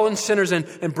the fallen sinners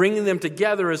and bringing them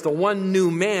together as the one new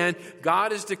man,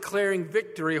 God is declaring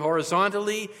victory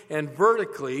horizontally and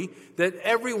vertically that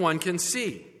everyone can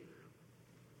see.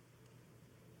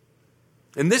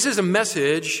 And this is a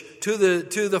message to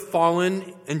the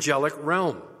fallen angelic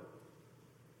realm.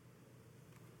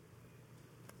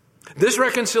 This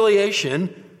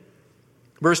reconciliation,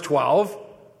 verse 12,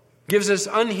 gives us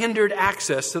unhindered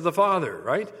access to the Father,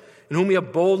 right? In whom we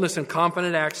have boldness and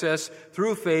confident access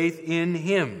through faith in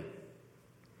him.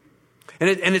 And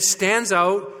it stands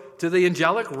out to the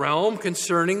angelic realm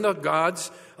concerning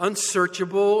God's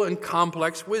unsearchable and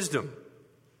complex wisdom.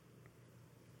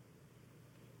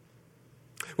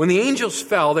 When the angels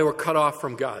fell, they were cut off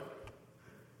from God.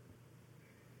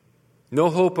 No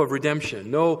hope of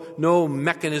redemption, no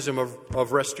mechanism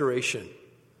of restoration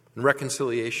and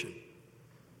reconciliation.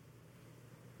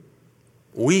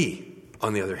 We,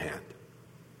 on the other hand,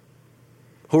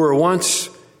 who were once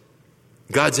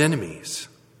God's enemies,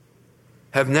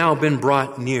 have now been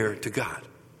brought near to God.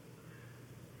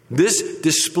 This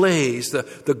displays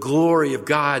the glory of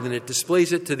God, and it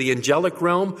displays it to the angelic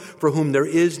realm for whom there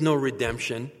is no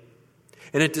redemption,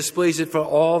 and it displays it for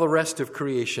all the rest of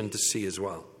creation to see as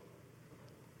well.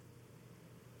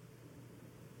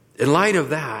 In light of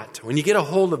that, when you get a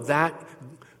hold of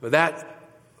that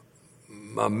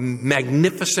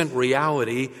magnificent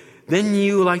reality, then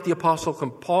you, like the Apostle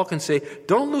Paul, can say,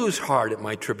 don't lose heart at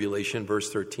my tribulation,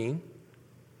 verse 13.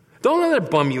 Don't let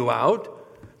it bum you out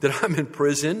that I'm in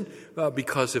prison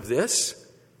because of this.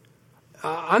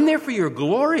 I'm there for your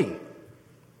glory.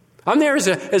 I'm there as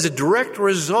a direct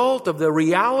result of the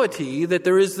reality that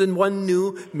there is the one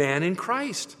new man in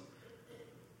Christ.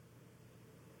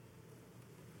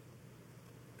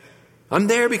 I'm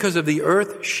there because of the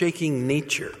earth-shaking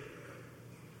nature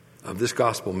of this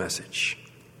gospel message.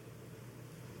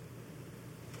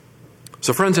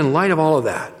 So friends, in light of all of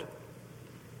that,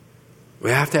 we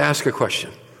have to ask a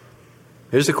question.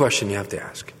 Here's the question you have to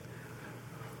ask.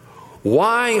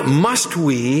 Why must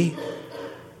the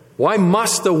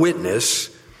witness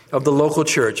of the local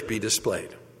church be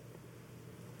displayed?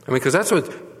 I mean, because that's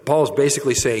what Paul's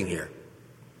basically saying here.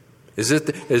 Is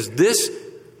this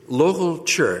local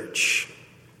church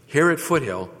here at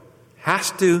Foothill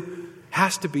has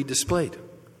to be displayed.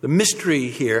 The mystery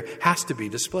here has to be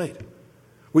displayed.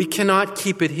 We cannot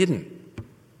keep it hidden.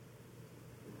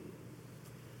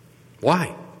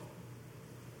 Why?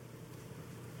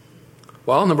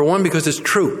 Well, number one, because it's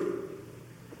true.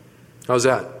 How's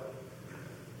that?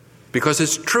 Because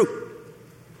it's true.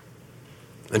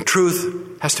 And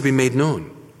truth has to be made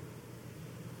known.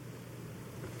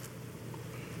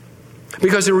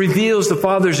 Because it reveals the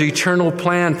Father's eternal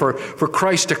plan for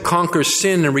Christ to conquer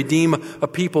sin and redeem a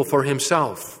people for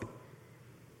himself.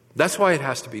 That's why it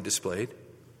has to be displayed.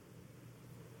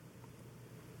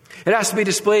 It has to be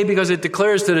displayed because it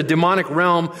declares to the demonic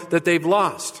realm that they've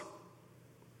lost.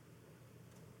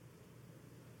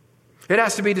 It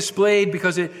has to be displayed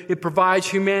because it provides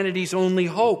humanity's only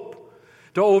hope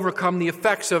to overcome the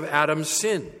effects of Adam's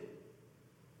sin.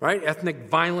 Right? Ethnic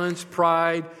violence,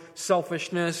 pride,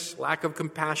 selfishness, lack of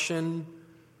compassion.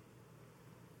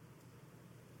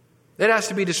 It has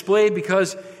to be displayed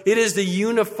because it is the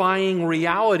unifying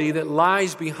reality that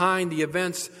lies behind the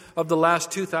events of the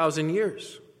last 2,000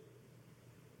 years.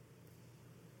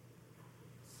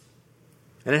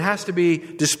 And it has to be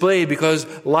displayed because,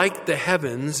 like the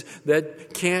heavens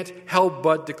that can't help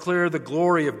but declare the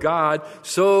glory of God,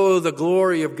 so the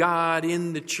glory of God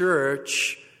in the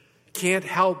church can't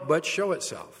help but show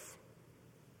itself.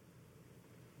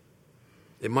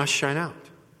 It must shine out.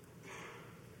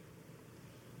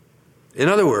 In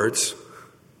other words,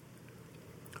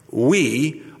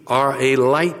 we are a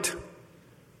light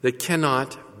that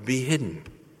cannot be hidden.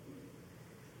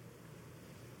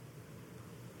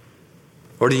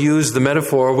 Or to use the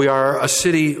metaphor, we are a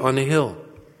city on a hill.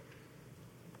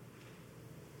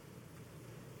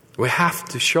 We have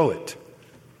to show it.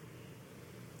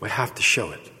 We have to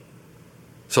show it.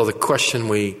 So the question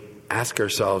we ask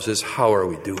ourselves is, how are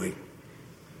we doing?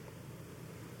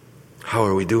 How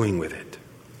are we doing with it?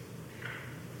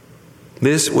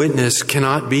 This witness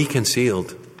cannot be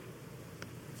concealed.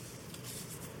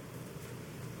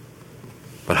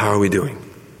 But how are we doing?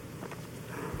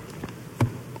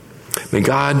 May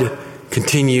God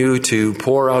continue to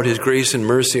pour out His grace and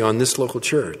mercy on this local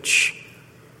church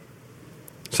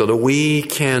so that we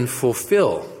can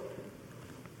fulfill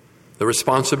the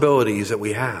responsibilities that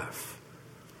we have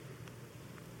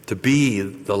to be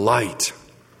the light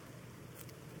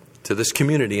to this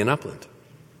community in Upland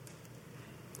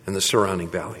and the surrounding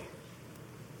valley.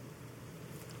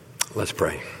 Let's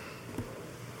pray.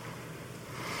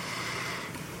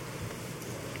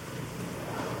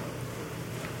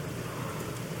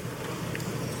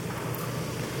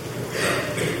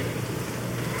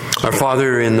 Our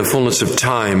Father, in the fullness of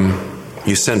time,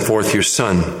 you sent forth your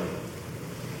Son,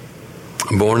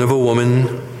 born of a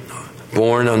woman,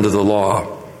 born under the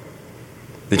law,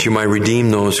 that you might redeem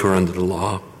those who are under the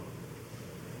law,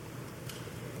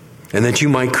 and that you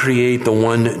might create the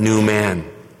one new man.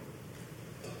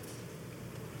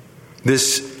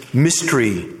 This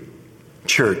mystery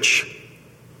church,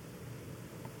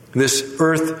 this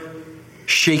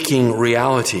earth-shaking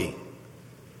reality,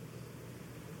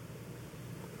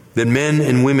 that men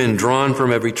and women drawn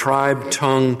from every tribe,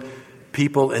 tongue,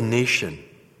 people, and nation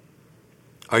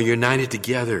are united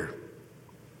together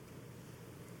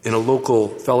in a local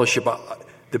fellowship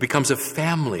that becomes a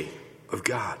family of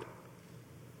God.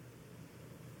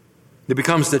 That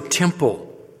becomes the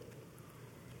temple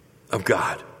of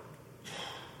God,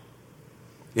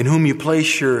 in whom you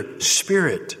place your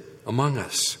Spirit among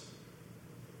us.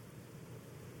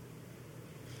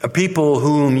 A people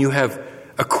whom you have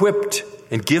equipped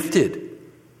and gifted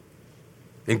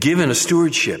and given a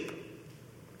stewardship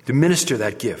to minister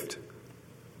that gift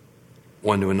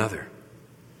one to another.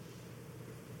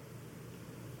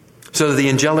 So that the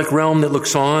angelic realm that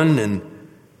looks on and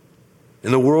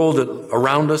in the world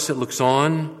around us that looks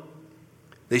on,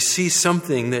 they see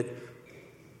something that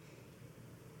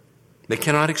they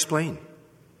cannot explain.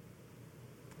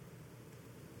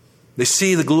 They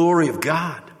see the glory of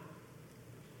God.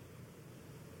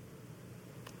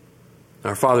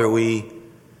 Our Father, we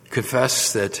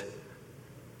confess that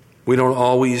we don't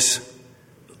always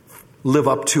live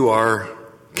up to our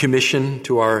commission,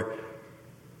 to our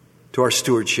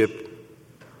stewardship.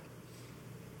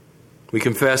 We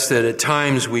confess that at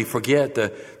times we forget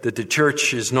that the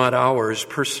church is not ours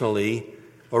personally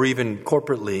or even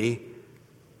corporately.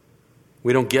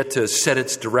 We don't get to set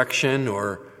its direction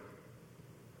or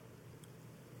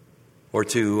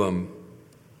to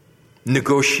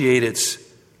negotiate its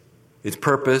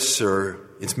purpose or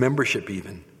its membership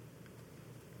even.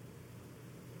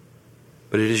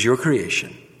 But it is your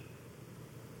creation.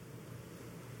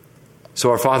 So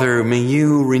our Father, may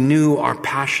you renew our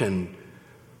passion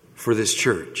for this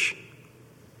church.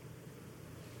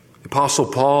 The Apostle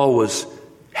Paul was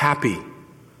happy,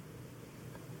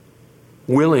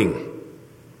 willing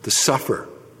to suffer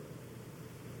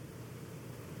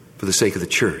for the sake of the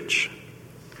church.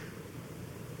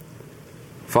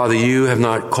 Father, you have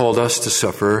not called us to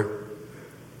suffer,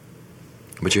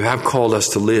 but you have called us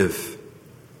to live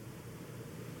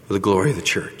for the glory of the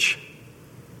church.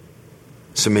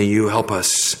 So may you help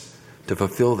us to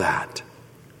fulfill that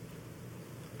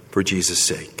for Jesus'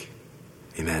 sake.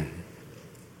 Amen.